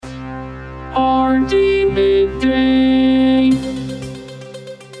Hardee Midday.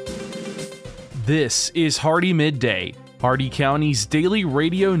 This is Hardee Midday, Hardee County's daily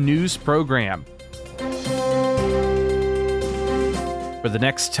radio news program. For the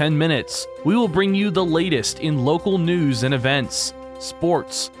next 10 minutes, we will bring you the latest in local news and events,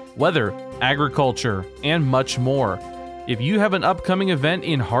 sports, weather, agriculture, and much more. If you have an upcoming event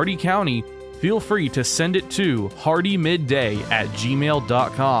in Hardee County, feel free to send it to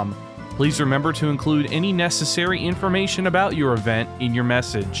hardeemidday@gmail.com. Please remember to include any necessary information about your event in your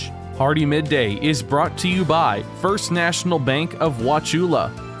message. Hardee Midday is brought to you by First National Bank of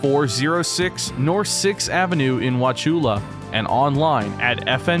Wauchula, 406 North 6th Avenue in Wauchula, and online at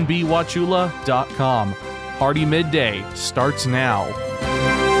fnbwauchula.com. Hardee Midday starts now.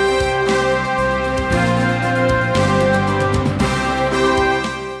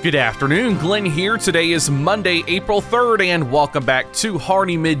 Good afternoon, Glenn here. Today is Monday, April 3rd, and welcome back to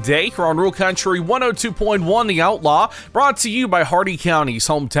Hardee Midday here on Rural Country 102.1 The Outlaw, brought to you by Hardee County's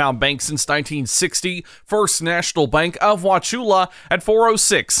hometown bank since 1960, First National Bank of Wauchula at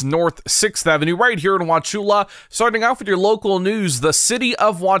 406 North 6th Avenue, right here in Wauchula. Starting off with your local news, the city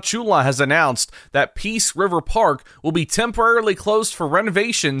of Wauchula has announced that Peace River Park will be temporarily closed for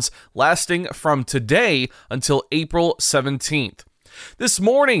renovations lasting from today until April 17th. This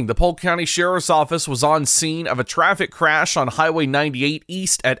morning, the Polk County Sheriff's Office was on scene of a traffic crash on Highway 98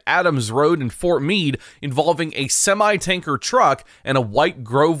 east at Adams Road in Fort Meade involving a semi-tanker truck and a White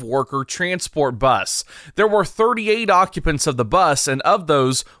Grove worker transport bus. There were 38 occupants of the bus, and of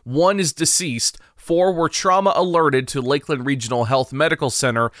those, one is deceased. 4 were trauma alerted to Lakeland Regional Health Medical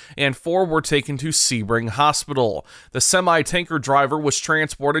Center, and 4 were taken to Sebring Hospital. The semi-tanker driver was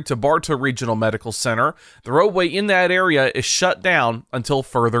transported to Bartow Regional Medical Center. The roadway in that area is shut down until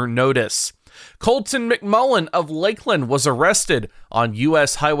further notice. Colton McMullen of Lakeland was arrested on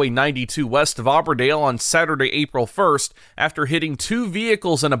U.S. Highway 92 west of Auberdale on Saturday, April 1st, after hitting 2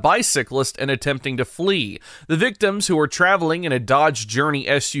 vehicles and a bicyclist and attempting to flee. The victims, who were traveling in a Dodge Journey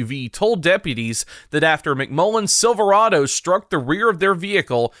SUV, told deputies that after McMullen's Silverado struck the rear of their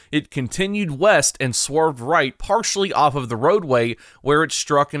vehicle, it continued west and swerved right, partially off of the roadway, where it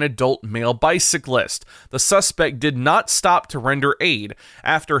struck an adult male bicyclist. The suspect did not stop to render aid.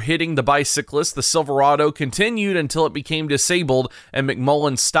 After hitting the bicyclist, the Silverado continued until it became disabled, and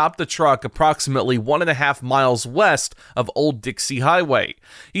McMullen stopped the truck approximately 1.5 miles west of Old Dixie Highway.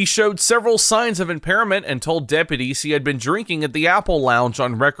 He showed several signs of impairment and told deputies he had been drinking at the Apple Lounge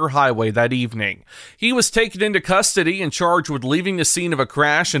on Wrecker Highway that evening. He was taken into custody and charged with leaving the scene of a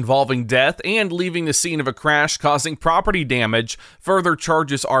crash involving death and leaving the scene of a crash causing property damage. Further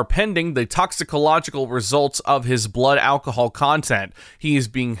charges are pending the toxicological results of his blood alcohol content. He is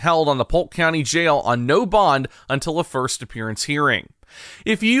being held on the Polk County Jail on no bond until a first appearance hearing.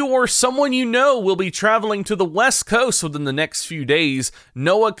 If you or someone you know will be traveling to the West Coast within the next few days,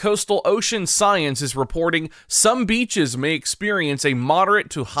 NOAA Coastal Ocean Science is reporting some beaches may experience a moderate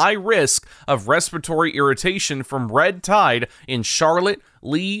to high risk of respiratory irritation from red tide in Charlotte,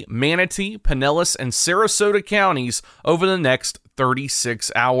 Lee, Manatee, Pinellas, and Sarasota counties over the next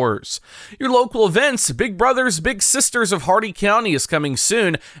 36 hours. Your local events, Big Brothers Big Sisters of Hardee County, is coming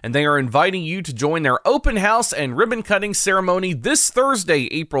soon, and they are inviting you to join their open house and ribbon cutting ceremony this Thursday,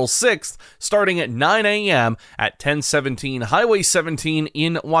 April 6th, starting at 9 a.m. at 1017 Highway 17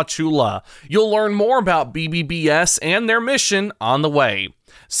 in Wauchula. You'll learn more about BBBS and their mission on the way.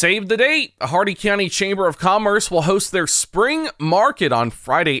 Save the date! The Hardee County Chamber of Commerce will host their spring market on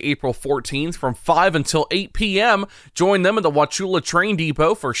Friday, April 14th from 5 until 8 p.m. Join them at the Wauchula Train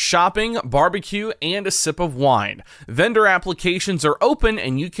Depot for shopping, barbecue, and a sip of wine. Vendor applications are open,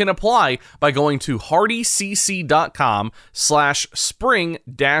 and you can apply by going to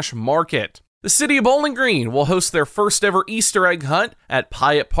hardeecc.com/spring-market. The City of Bowling Green will host their first ever Easter egg hunt at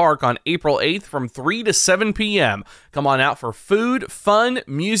Pyatt Park on April 8th from 3 to 7 p.m. Come on out for food, fun,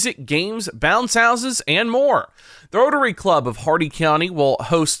 music, games, bounce houses, and more. The Rotary Club of Hardee County will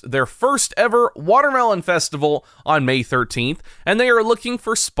host their first ever Watermelon Festival on May 13th, and they are looking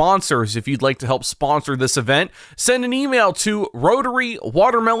for sponsors. If you'd like to help sponsor this event, send an email to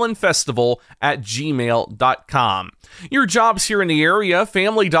rotarywatermelonfestival@gmail.com. Your jobs here in the area,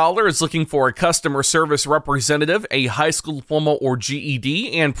 Family Dollar is looking for a customer service representative, a high school diploma or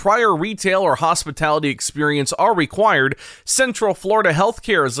GED, and prior retail or hospitality experience are required. Central Florida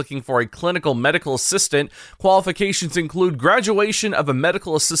Healthcare is looking for a clinical medical assistant. Qualifications include graduation of a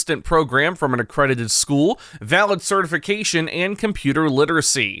medical assistant program from an accredited school, valid certification, and computer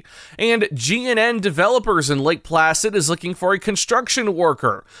literacy. And G&N Developers in Lake Placid is looking for a construction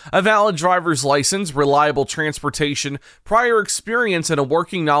worker, a valid driver's license, reliable transportation, prior experience, and a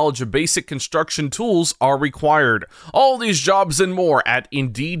working knowledge of basic construction construction tools are required. All these jobs and more at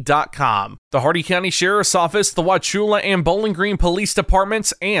Indeed.com. The Hardee County Sheriff's Office, the Wauchula and Bowling Green Police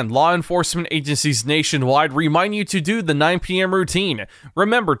Departments, and law enforcement agencies nationwide remind you to do the 9 p.m. routine.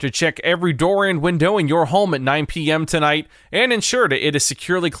 Remember to check every door and window in your home at 9 p.m. tonight and ensure that it is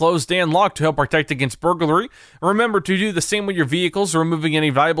securely closed and locked to help protect against burglary. Remember to do the same with your vehicles, removing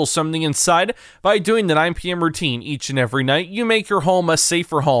any valuables from the inside. By doing the 9 p.m. routine each and every night, you make your home a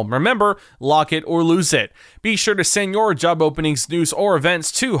safer home. Remember, lock it or lose it. Be sure to send your job openings, news, or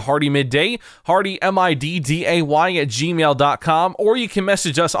events to Hardee Midday, Hardee MIDDAY at gmail.com, or you can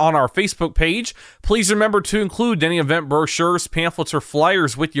message us on our Facebook page. Please remember to include any event brochures, pamphlets, or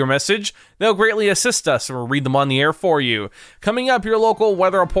flyers with your message. They'll greatly assist us, and we'll read them on the air for you. Coming up, your local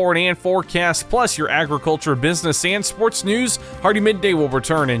weather report and forecast, plus your agriculture, business, and sports news. Hardee Midday will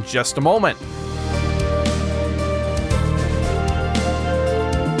return in just a moment.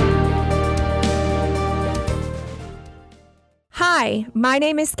 Hi, my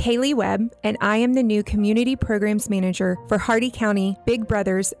name is Kaylee Webb, and I am the new Community Programs Manager for Hardee County Big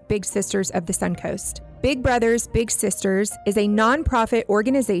Brothers Big Sisters of the Suncoast. Big Brothers Big Sisters is a nonprofit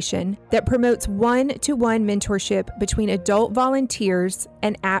organization that promotes one-to-one mentorship between adult volunteers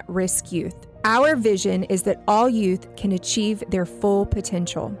and at-risk youth. Our vision is that all youth can achieve their full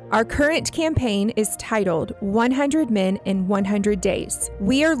potential. Our current campaign is titled 100 Men in 100 Days.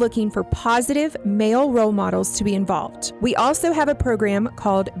 We are looking for positive male role models to be involved. We also have a program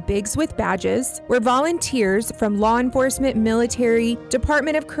called Bigs with Badges, where volunteers from law enforcement, military,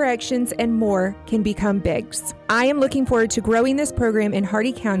 Department of Corrections, and more can become Bigs. I am looking forward to growing this program in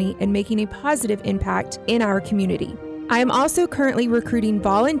Hardee County and making a positive impact in our community. I am also currently recruiting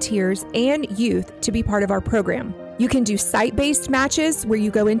volunteers and youth to be part of our program. You can do site-based matches where you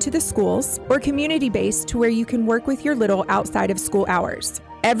go into the schools, or community-based to where you can work with your little outside of school hours.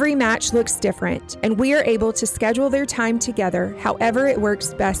 Every match looks different, and we are able to schedule their time together however it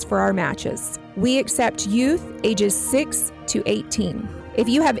works best for our matches. We accept youth ages 6 to 18. If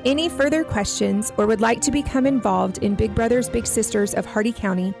you have any further questions or would like to become involved in Big Brothers Big Sisters of Hardee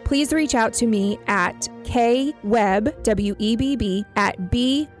County, please reach out to me at kwebb, W-E-B-B, at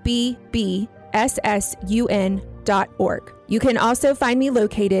bbbssun.org. You can also find me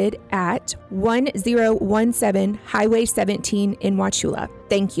located at 1017 Highway 17 in Wauchula.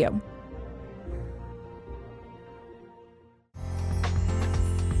 Thank you.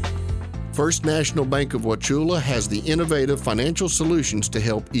 First National Bank of Wauchula has the innovative financial solutions to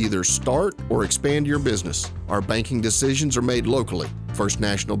help either start or expand your business. Our banking decisions are made locally. First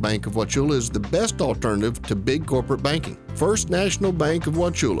National Bank of Wauchula is the best alternative to big corporate banking. First National Bank of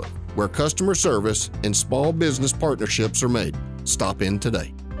Wauchula, where customer service and small business partnerships are made. Stop in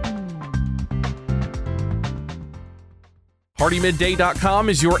today. HardeeMidday.com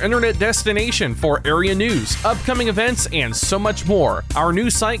is your internet destination for area news, upcoming events, and so much more. Our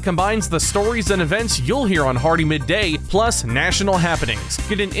news site combines the stories and events you'll hear on Hardee Midday, plus national happenings.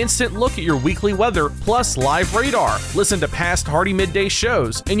 Get an instant look at your weekly weather, plus live radar. Listen to past Hardee Midday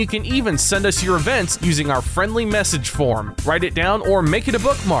shows, and you can even send us your events using our friendly message form. Write it down or make it a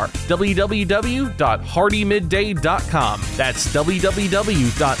bookmark. www.HardeeMidday.com. That's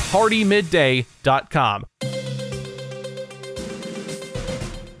www.HardeeMidday.com.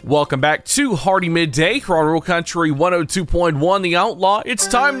 Welcome back to Hardee Midday here on Rural Country 102.1 The Outlaw. It's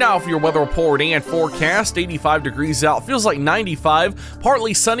time now for your weather report and forecast. 85 degrees out, feels like 95.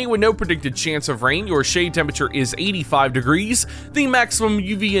 Partly sunny with no predicted chance of rain. Your shade temperature is 85 degrees. The maximum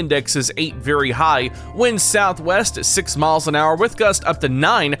UV index is 8, very high. Wind southwest at 6 miles an hour with gust up to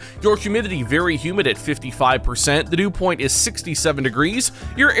 9. Your humidity very humid at 55%. The dew point is 67 degrees.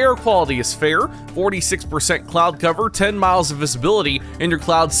 Your air quality is fair. 46% cloud cover, 10 miles of visibility, and your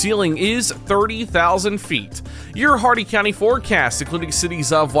cloud ceiling is 30,000 feet. Your Hardee County forecast, including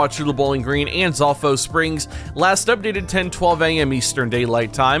cities of Wauchula, Bowling Green, and Zolfo Springs, last updated 10:12 a.m. Eastern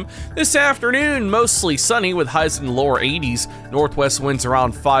Daylight Time. This afternoon, mostly sunny with highs in the lower 80s. Northwest winds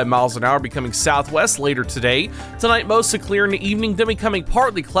around 5 miles an hour, becoming southwest later today. Tonight, mostly clear in the evening, then becoming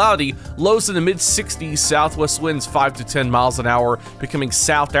partly cloudy. Lows in the mid-60s, southwest winds 5 to 10 miles an hour, becoming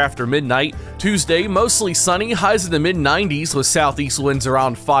south after midnight. Tuesday, mostly sunny, highs in the mid-90s with southeast winds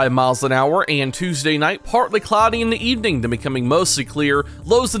around 5 miles an hour, and Tuesday night, partly cloudy in the evening, then becoming mostly clear.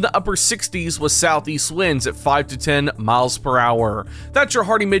 Lows in the upper 60s with southeast winds at 5 to 10 miles per hour. That's your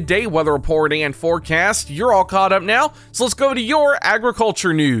Hardee Midday weather report and forecast. You're all caught up now, so let's go to your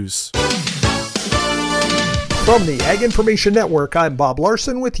agriculture news. From the Ag Information Network, I'm Bob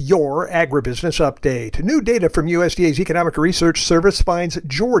Larson with your Agribusiness Update. New data from USDA's Economic Research Service finds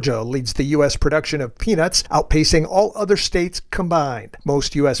Georgia leads the U.S. production of peanuts, outpacing all other states combined.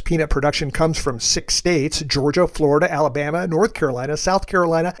 Most U.S. peanut production comes from 6 states: Georgia, Florida, Alabama, North Carolina, South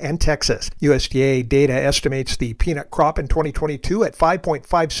Carolina, and Texas. USDA data estimates the peanut crop in 2022 at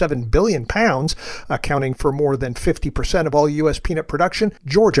 5.57 billion pounds, accounting for more than 50% of all U.S. peanut production.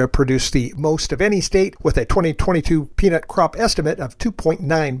 Georgia produced the most of any state with a 2022 peanut crop estimate of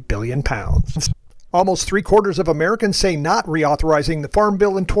 2.9 billion pounds. Almost 3/4 of Americans say not reauthorizing the Farm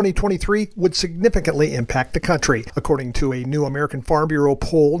Bill in 2023 would significantly impact the country. According to a new American Farm Bureau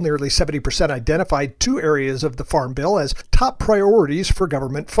poll, nearly 70% identified 2 areas of the Farm Bill as top priorities for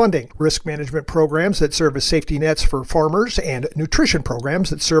government funding: risk management programs that serve as safety nets for farmers and nutrition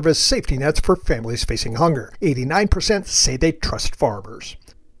programs that serve as safety nets for families facing hunger. 89% say they trust farmers.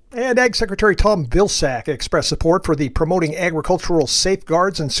 And Ag Secretary Tom Vilsack expressed support for the Promoting Agricultural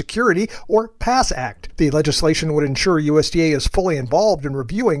Safeguards and Security, or PASS Act. The legislation would ensure USDA is fully involved in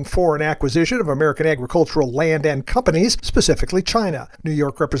reviewing foreign acquisition of American agricultural land and companies, specifically China. New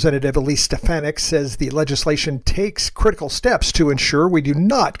York Representative Elise Stefanik says the legislation takes critical steps to ensure we do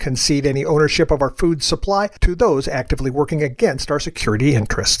not concede any ownership of our food supply to those actively working against our security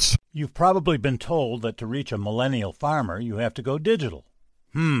interests. You've probably been told that to reach a millennial farmer, you have to go digital.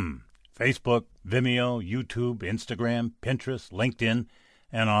 Facebook, Vimeo, YouTube, Instagram, Pinterest, LinkedIn,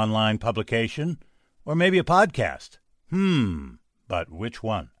 an online publication, or maybe a podcast. But which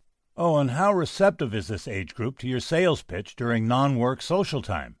one? Oh, and how receptive is this age group to your sales pitch during non-work social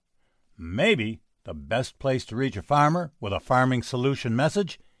time? Maybe the best place to reach a farmer with a farming solution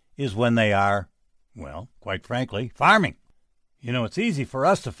message is when they are, well, quite frankly, farming. You know, it's easy for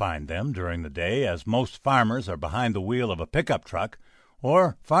us to find them during the day, as most farmers are behind the wheel of a pickup truck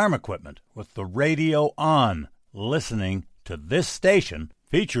or farm equipment with the radio on, listening to this station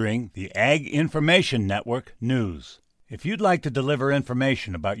featuring the Ag Information Network News. If you'd like to deliver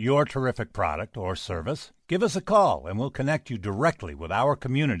information about your terrific product or service, give us a call and we'll connect you directly with our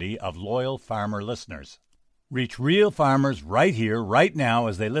community of loyal farmer listeners. Reach real farmers right here, right now,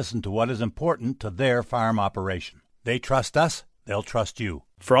 as they listen to what is important to their farm operation. They trust us, they'll trust you.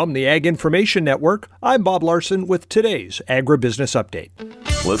 From the Ag Information Network, I'm Bob Larson with today's Agribusiness Update.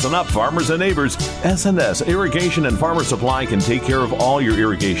 Listen up, farmers and neighbors. S&S Irrigation and Farmer Supply can take care of all your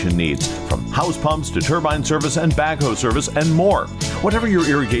irrigation needs, from house pumps to turbine service and backhoe service and more. Whatever your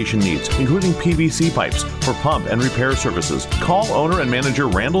irrigation needs, including PVC pipes for pump and repair services, call owner and manager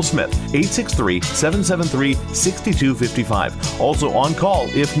Randall Smith, 863-773-6255. Also on call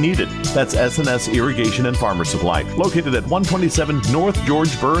if needed. That's S&S Irrigation and Farmer Supply, located at 127 North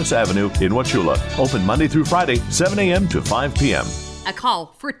George Burris Avenue in Wauchula. Open Monday through Friday, 7 a.m. to 5 p.m. A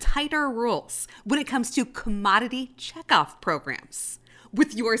call for tighter rules when it comes to commodity checkoff programs.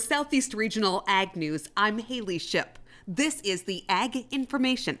 With your Southeast Regional Ag News, I'm Haley Shipp. This is the Ag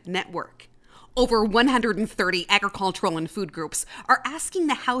Information Network. Over 130 agricultural and food groups are asking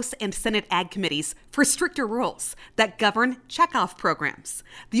the House and Senate Ag Committees for stricter rules that govern checkoff programs.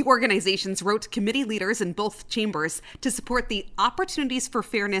 The organizations wrote committee leaders in both chambers to support the Opportunities for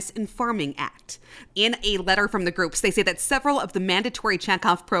Fairness in Farming Act. In a letter from the groups, they say that several of the mandatory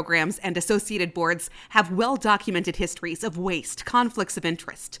checkoff programs and associated boards have well-documented histories of waste, conflicts of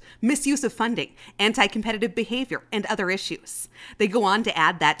interest, misuse of funding, anti-competitive behavior, and other issues. They go on to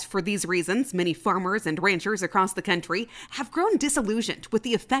add that for these reasons, many farmers and ranchers across the country have grown disillusioned with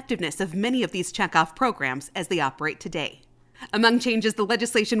the effectiveness of many of these checkoff programs as they operate today. Among changes, the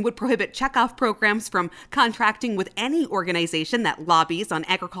legislation would prohibit checkoff programs from contracting with any organization that lobbies on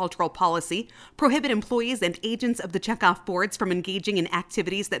agricultural policy, prohibit employees and agents of the checkoff boards from engaging in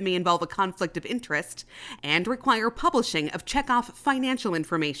activities that may involve a conflict of interest, and require publishing of checkoff financial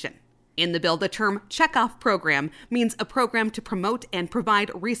information. In the bill, the term checkoff program means a program to promote and provide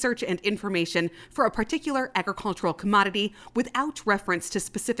research and information for a particular agricultural commodity without reference to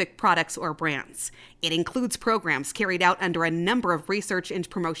specific products or brands. It includes programs carried out under a number of research and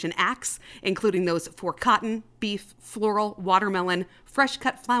promotion acts, including those for cotton, beef, floral, watermelon,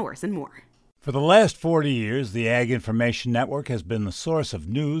 fresh-cut flowers, and more. For the last 40 years, the Ag Information Network has been the source of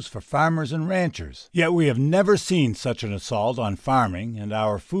news for farmers and ranchers. Yet we have never seen such an assault on farming and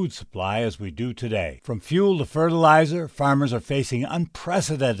our food supply as we do today. From fuel to fertilizer, farmers are facing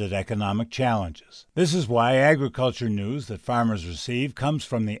unprecedented economic challenges. This is why agriculture news that farmers receive comes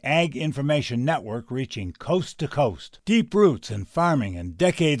from the Ag Information Network, reaching coast to coast. Deep roots in farming and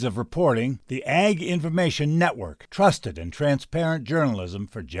decades of reporting, the Ag Information Network, trusted and transparent journalism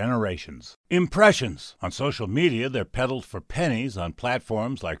for generations. Impressions. On social media, they're peddled for pennies on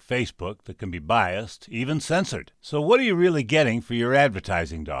platforms like Facebook that can be biased, even censored. So what are you really getting for your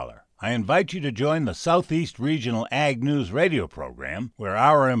advertising dollar? I invite you to join the Southeast Regional Ag News radio program, where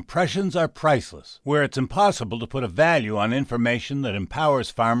our impressions are priceless, where it's impossible to put a value on information that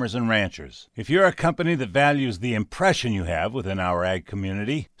empowers farmers and ranchers. If you're a company that values the impression you have within our ag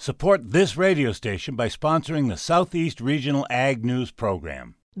community, support this radio station by sponsoring the Southeast Regional Ag News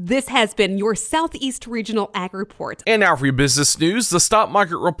program. This has been your Southeast Regional Ag Report. And now for your business news, the stock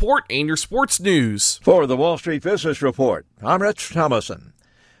market report, and your sports news. For the Wall Street Business Report, I'm Rich Thomason.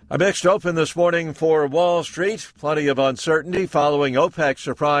 A mixed open this morning for Wall Street. Plenty of uncertainty following OPEC's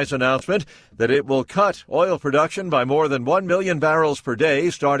surprise announcement that it will cut oil production by more than 1 million barrels per day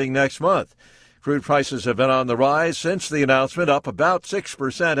starting next month. Crude prices have been on the rise since the announcement, up about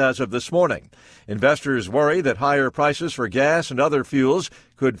 6% as of this morning. Investors worry that higher prices for gas and other fuels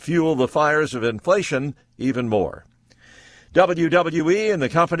could fuel the fires of inflation even more. WWE and the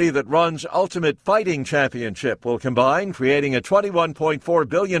company that runs Ultimate Fighting Championship will combine, creating a $21.4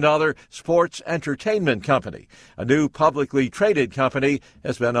 billion sports entertainment company. A new publicly traded company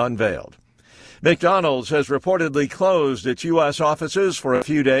has been unveiled. McDonald's has reportedly closed its U.S. offices for a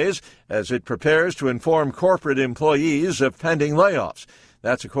few days as it prepares to inform corporate employees of pending layoffs.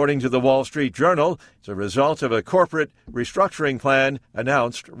 That's according to the Wall Street Journal. It's a result of a corporate restructuring plan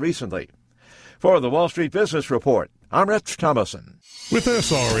announced recently. For the Wall Street Business Report, I'm Rich Thomason. With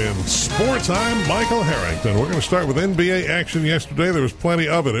SRN Sports, I'm Michael Harrington. We're going to start with NBA action yesterday. There was plenty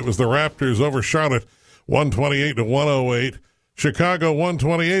of it. It was the Raptors over Charlotte, 128-108. Chicago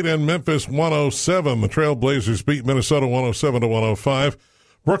 128 and Memphis 107. The Trailblazers beat Minnesota 107-105.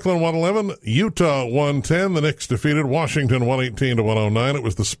 Brooklyn 111, Utah 110. The Knicks defeated Washington 118-109. It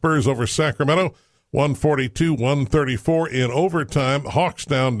was the Spurs over Sacramento 142-134 in overtime. Hawks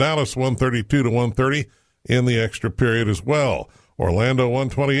down Dallas 132-130 in the extra period as well. Orlando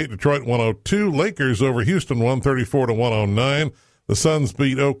 128, Detroit 102. Lakers over Houston 134-109. The Suns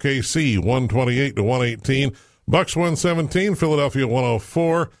beat OKC 128-118. Bucks 117, Philadelphia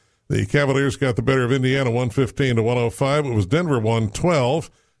 104. The Cavaliers got the better of Indiana 115-105. It was Denver 112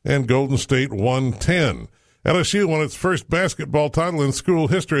 and Golden State 110. LSU won its first basketball title in school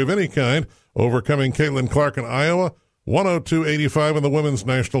history of any kind, overcoming Caitlin Clark in Iowa 102-85 in the women's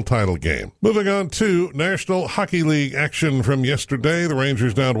national title game. Moving on to National Hockey League action from yesterday. The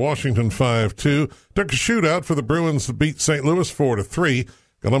Rangers downed Washington 5-2. Took a shootout for the Bruins to beat St. Louis 4-3.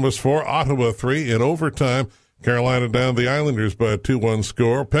 Columbus 4, Ottawa 3 in overtime. Carolina down the Islanders by a 2-1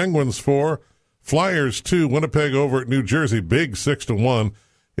 score. Penguins 4, Flyers 2. Winnipeg over at New Jersey, big 6-1.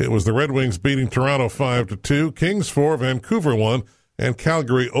 It was the Red Wings beating Toronto 5-2. Kings 4, Vancouver 1, and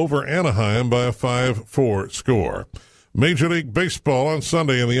Calgary over Anaheim by a 5-4 score. Major League Baseball on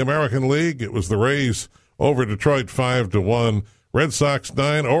Sunday in the American League. It was the Rays over Detroit 5-1. Red Sox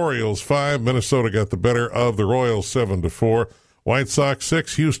 9, Orioles 5. Minnesota got the better of the Royals 7-4. White Sox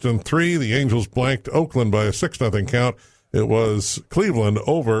 6, Houston 3. The Angels blanked Oakland by a 6-0 count. It was Cleveland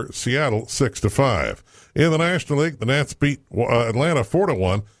over Seattle 6-5. In the National League, the Nats beat Atlanta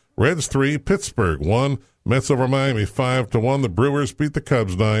 4-1. Reds 3, Pittsburgh 1. Mets over Miami 5-1. The Brewers beat the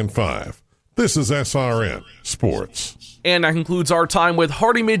Cubs 9-5. This is SRN Sports. And that concludes our time with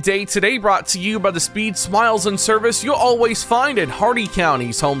Hardee Midday today, brought to you by the speed, smiles, and service you'll always find at Hardee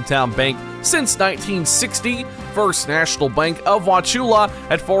County's hometown bank since 1960, First National Bank of Wauchula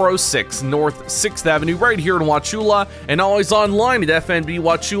at 406 North 6th Avenue, right here in Wauchula, and always online at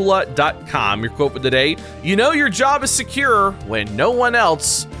fnbwauchula.com. Your quote for the day: you know your job is secure when no one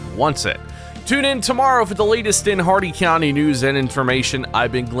else wants it. Tune in tomorrow for the latest in Hardee County news and information.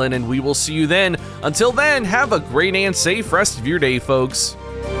 I've been Glenn, and we will see you then. Until then, have a great and safe rest of your day, folks.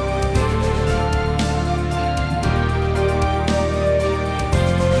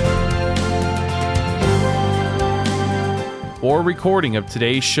 For a recording of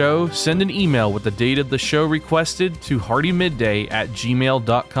today's show, send an email with the date of the show requested to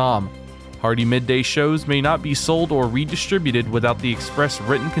hardeemidday@gmail.com. Hardee Midday shows may not be sold or redistributed without the express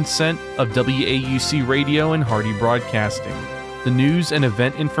written consent of WAUC Radio and Hardee Broadcasting. The news and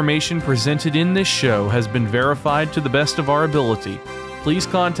event information presented in this show has been verified to the best of our ability. Please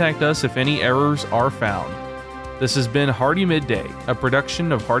contact us if any errors are found. This has been Hardee Midday, a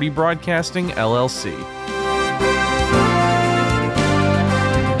production of Hardee Broadcasting, LLC.